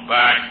come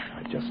back.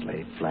 I just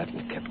lay flat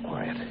and kept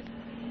quiet.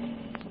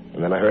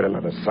 And then I heard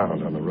another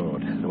sound on the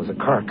road. There was a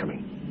car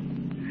coming.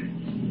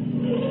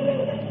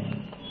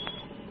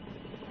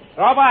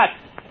 Robert,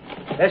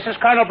 this is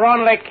Colonel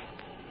Bronlick.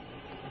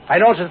 I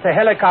noticed the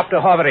helicopter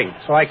hovering,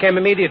 so I came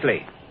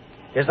immediately.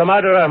 Is the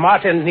murderer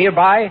Martin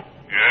nearby?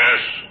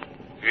 Yes,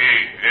 he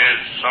is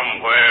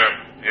somewhere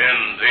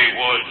in the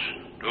woods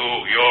to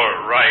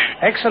your right.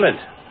 Excellent.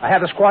 I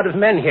have a squad of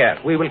men here.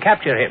 We will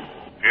capture him.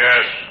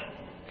 Yes,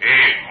 he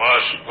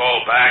must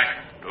go back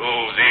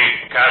to the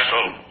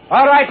castle.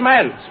 All right,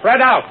 men. Spread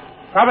out.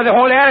 Cover the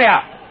whole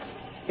area.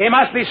 He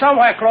must be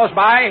somewhere close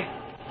by.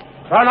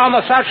 Turn on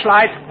the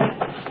searchlight.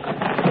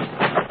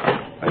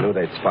 I knew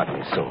they'd spot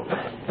me soon.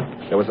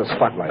 There was a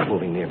spotlight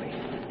moving near me.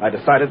 I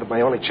decided that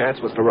my only chance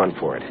was to run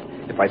for it.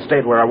 If I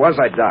stayed where I was,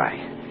 I'd die.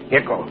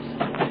 Here goes.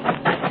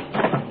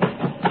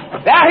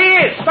 There he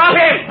is! Stop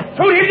him!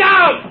 Shoot him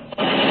down!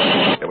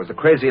 It was the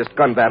craziest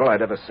gun battle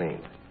I'd ever seen.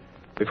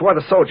 Before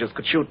the soldiers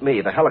could shoot me,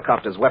 the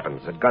helicopter's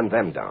weapons had gunned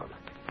them down.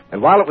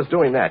 And while it was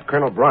doing that,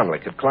 Colonel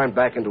Bronlick had climbed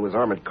back into his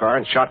armored car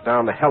and shot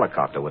down the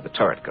helicopter with the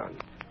turret gun.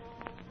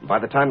 By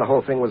the time the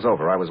whole thing was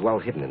over, I was well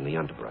hidden in the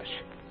underbrush.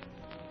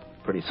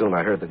 Pretty soon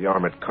I heard the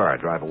armored car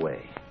drive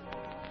away.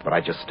 But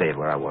I just stayed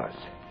where I was.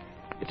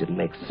 It didn't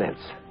make sense.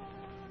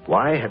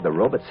 Why had the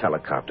robot's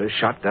helicopter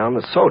shot down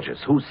the soldiers?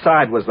 Whose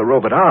side was the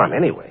robot on,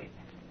 anyway?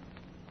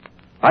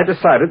 I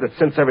decided that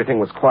since everything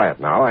was quiet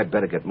now, I'd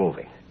better get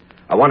moving.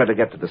 I wanted to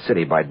get to the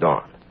city by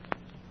dawn.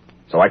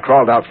 So I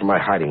crawled out from my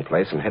hiding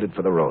place and headed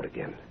for the road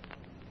again.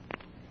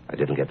 I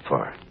didn't get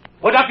far.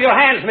 Put up your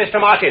hands, Mr.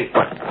 Martin.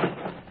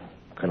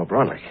 What? Colonel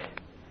Bronlick.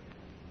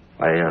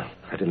 I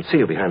didn't see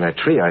you behind that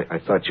tree. I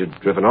thought you'd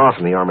driven off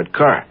in the armored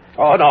car.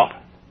 Oh, no.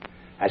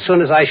 As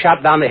soon as I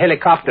shot down the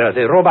helicopter,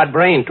 the robot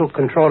brain took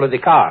control of the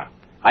car.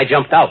 I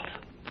jumped out.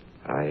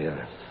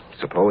 I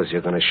suppose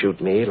you're going to shoot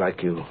me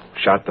like you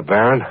shot the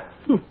Baron?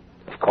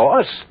 Of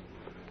course.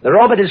 The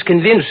robot is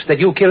convinced that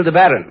you killed the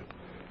Baron.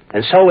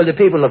 And so will the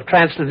people of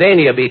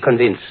Transylvania be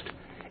convinced.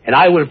 And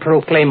I will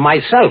proclaim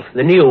myself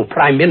the new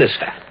Prime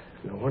Minister.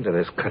 No wonder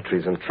this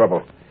country's in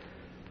trouble.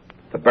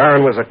 The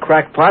Baron was a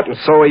crackpot, and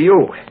so are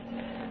you.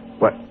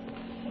 What?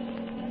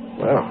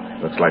 Well,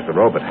 looks like the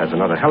robot has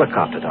another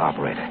helicopter to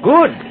operate.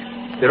 Good.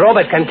 The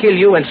robot can kill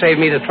you and save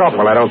me the trouble.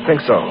 Well, I don't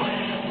think so.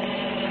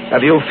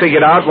 Have you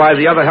figured out why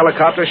the other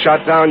helicopter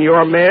shot down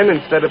your men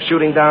instead of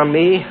shooting down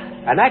me?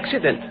 An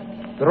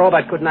accident. The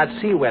robot could not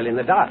see well in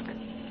the dark.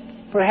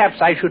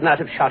 Perhaps I should not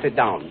have shot it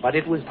down, but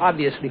it was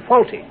obviously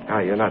faulty.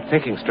 You're not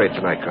thinking straight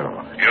tonight, Colonel.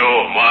 You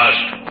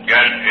must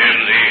get in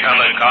the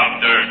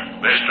helicopter,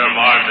 Mr.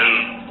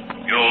 Martin.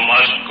 You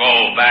must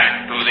go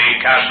back to the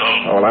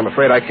castle. Oh, well, I'm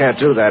afraid I can't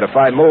do that. If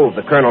I move,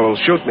 the Colonel will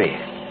shoot me.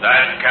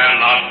 That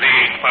cannot be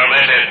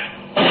permitted.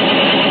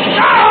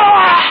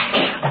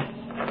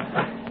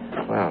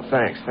 Well,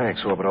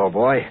 thanks, Robert, old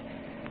boy.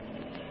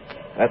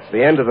 That's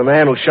the end of the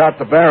man who shot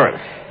the Baron.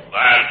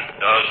 That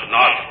does not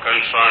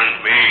concerns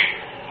me.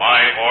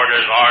 My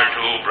orders are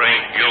to bring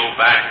you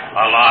back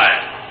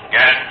alive.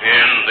 Get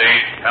in the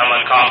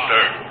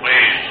helicopter,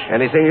 please.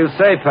 Anything you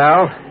say,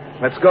 pal.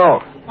 Let's go.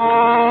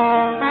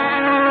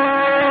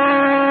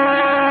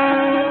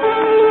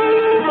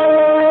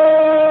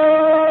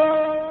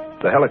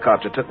 The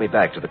helicopter took me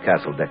back to the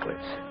Castle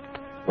Decklitz.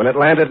 When it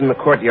landed in the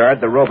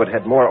courtyard, the robot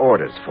had more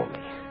orders for me.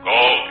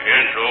 Go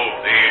into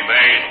the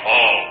main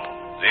hall.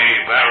 The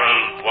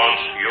Baron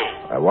wants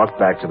you. I walked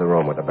back to the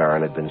room where the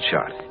Baron had been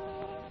shot.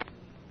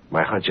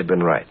 My hunch had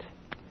been right.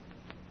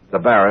 The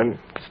Baron,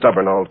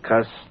 stubborn old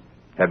cuss,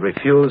 had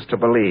refused to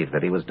believe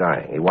that he was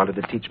dying. He wanted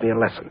to teach me a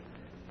lesson.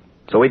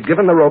 So he'd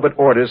given the robot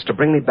orders to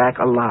bring me back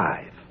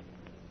alive.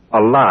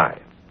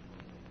 Alive.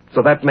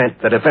 So that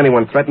meant that if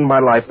anyone threatened my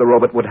life, the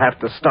robot would have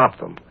to stop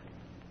them.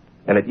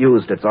 And it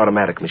used its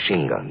automatic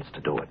machine guns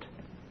to do it.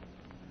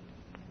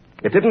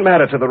 It didn't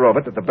matter to the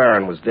robot that the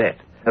Baron was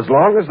dead. As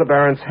long as the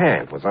Baron's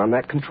hand was on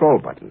that control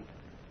button,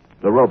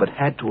 the robot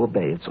had to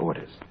obey its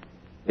orders.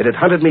 It had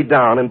hunted me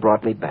down and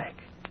brought me back.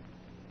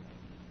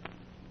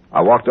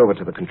 I walked over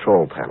to the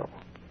control panel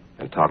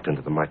and talked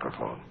into the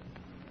microphone.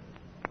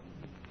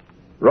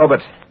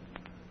 Robot,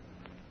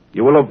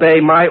 you will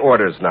obey my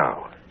orders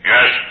now.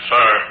 Yes,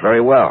 sir.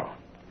 Very well.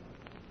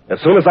 As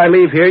soon as I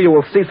leave here, you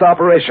will cease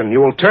operation. You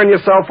will turn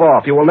yourself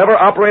off. You will never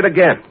operate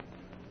again.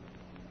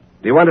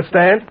 Do you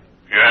understand?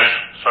 Yes,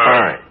 sir.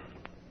 Fine.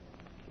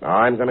 Now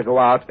I'm going to go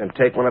out and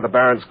take one of the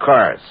Baron's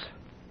cars.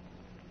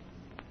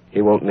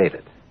 He won't need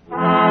it.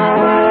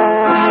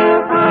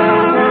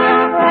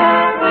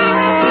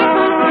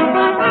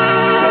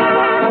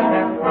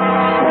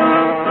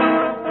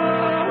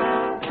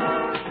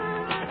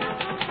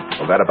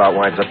 Well, that about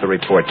winds up the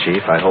report,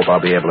 Chief. I hope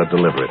I'll be able to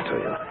deliver it to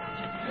you.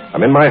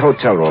 I'm in my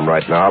hotel room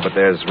right now, but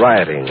there's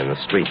rioting in the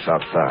streets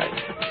outside.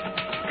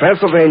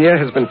 Transylvania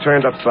has been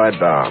turned upside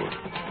down.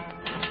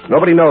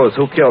 Nobody knows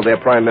who killed their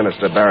Prime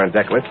Minister, Baron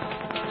Decklitz,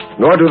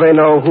 nor do they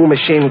know who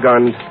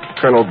machine-gunned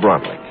Colonel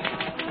Bromley.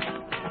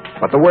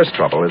 But the worst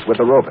trouble is with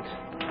the robot.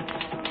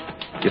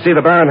 You see,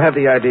 the Baron had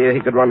the idea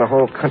he could run the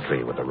whole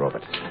country with the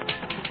robot.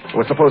 It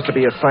was supposed to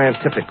be a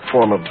scientific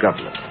form of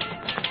government.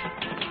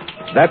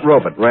 That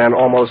robot ran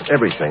almost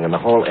everything in the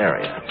whole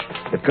area.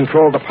 It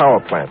controlled the power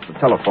plants, the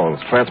telephones,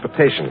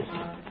 transportation,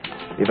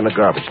 even the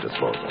garbage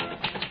disposal.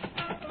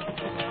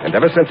 And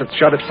ever since it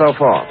shut itself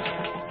off,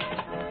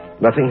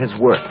 nothing has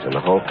worked in the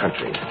whole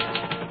country.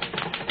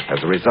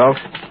 As a result,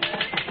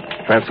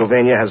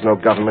 Transylvania has no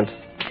government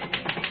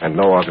and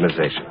no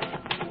organization.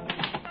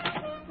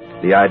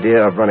 The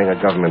idea of running a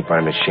government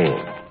by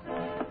machine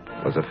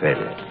was a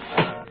failure.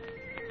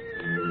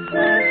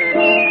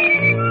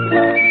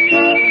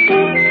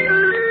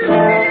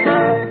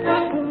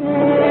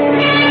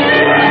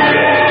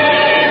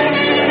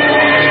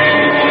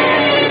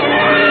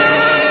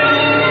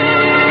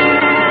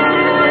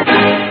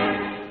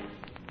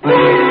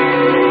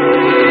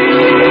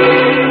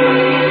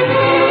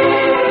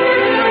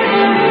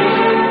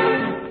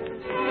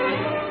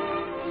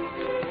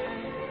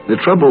 The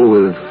trouble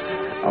with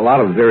a lot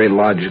of very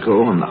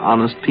logical and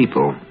honest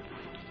people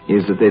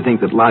is that they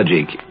think that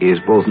logic is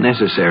both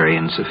necessary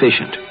and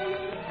sufficient,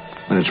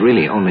 when it's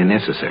really only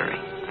necessary.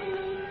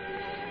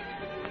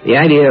 The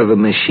idea of a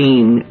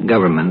machine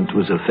government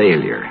was a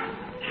failure.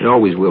 It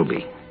always will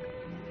be.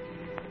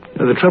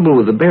 Now, the trouble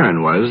with the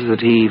Baron was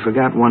that he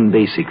forgot one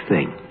basic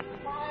thing.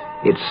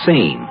 It's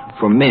sane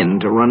for men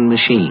to run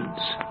machines,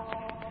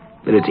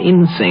 but it's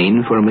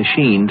insane for a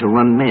machine to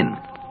run men.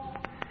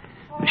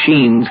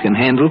 Machines can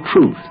handle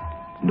truth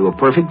and do a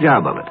perfect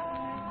job of it,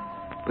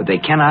 but they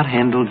cannot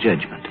handle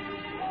judgment.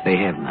 They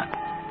have none.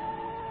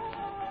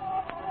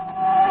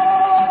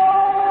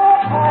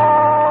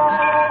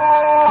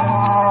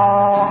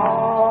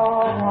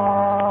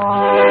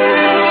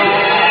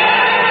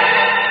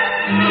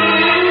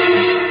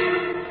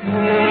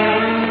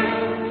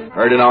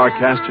 Heard in our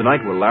cast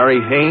tonight were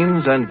Larry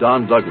Haynes and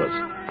Don Douglas.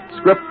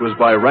 Script was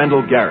by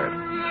Randall Garrett.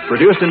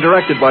 Produced and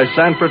directed by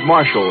Sanford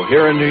Marshall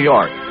here in New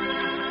York.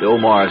 Bill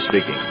Maher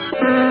speaking.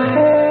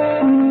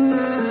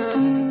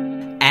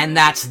 And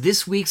that's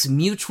this week's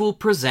Mutual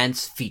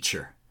Presents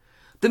feature.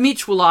 The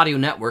Mutual Audio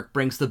Network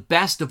brings the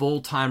best of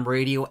old-time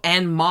radio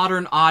and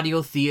modern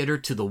audio theater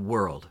to the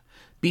world.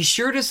 Be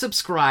sure to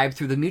subscribe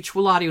through the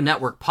Mutual Audio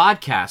Network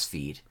podcast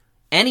feed,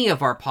 any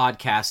of our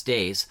podcast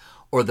days,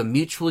 or the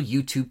Mutual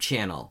YouTube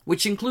channel,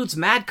 which includes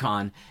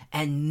MadCon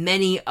and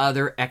many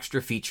other extra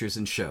features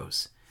and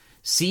shows.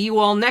 See you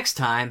all next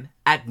time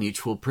at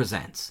Mutual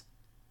Presents.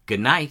 Good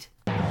night.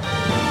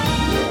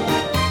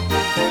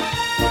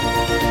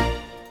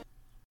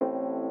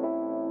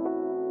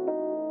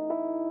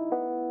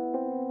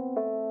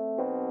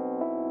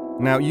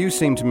 Now, you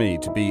seem to me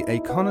to be a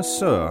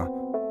connoisseur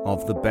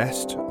of the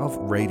best of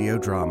radio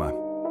drama.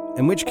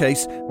 In which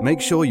case, make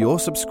sure you're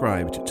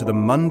subscribed to the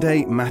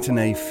Monday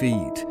Matinee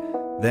feed.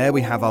 There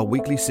we have our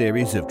weekly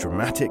series of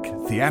dramatic,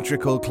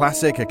 theatrical,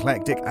 classic,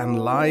 eclectic,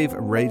 and live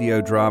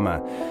radio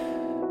drama.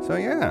 So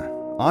yeah,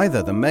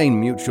 either the main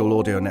Mutual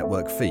Audio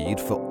Network feed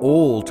for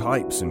all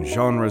types and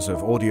genres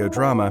of audio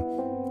drama,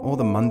 or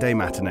the Monday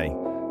Matinee.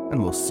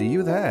 and we'll see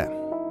you there.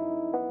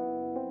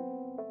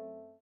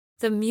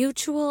 The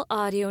Mutual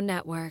Audio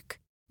Network.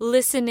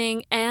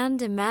 Listening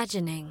and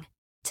imagining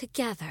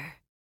together.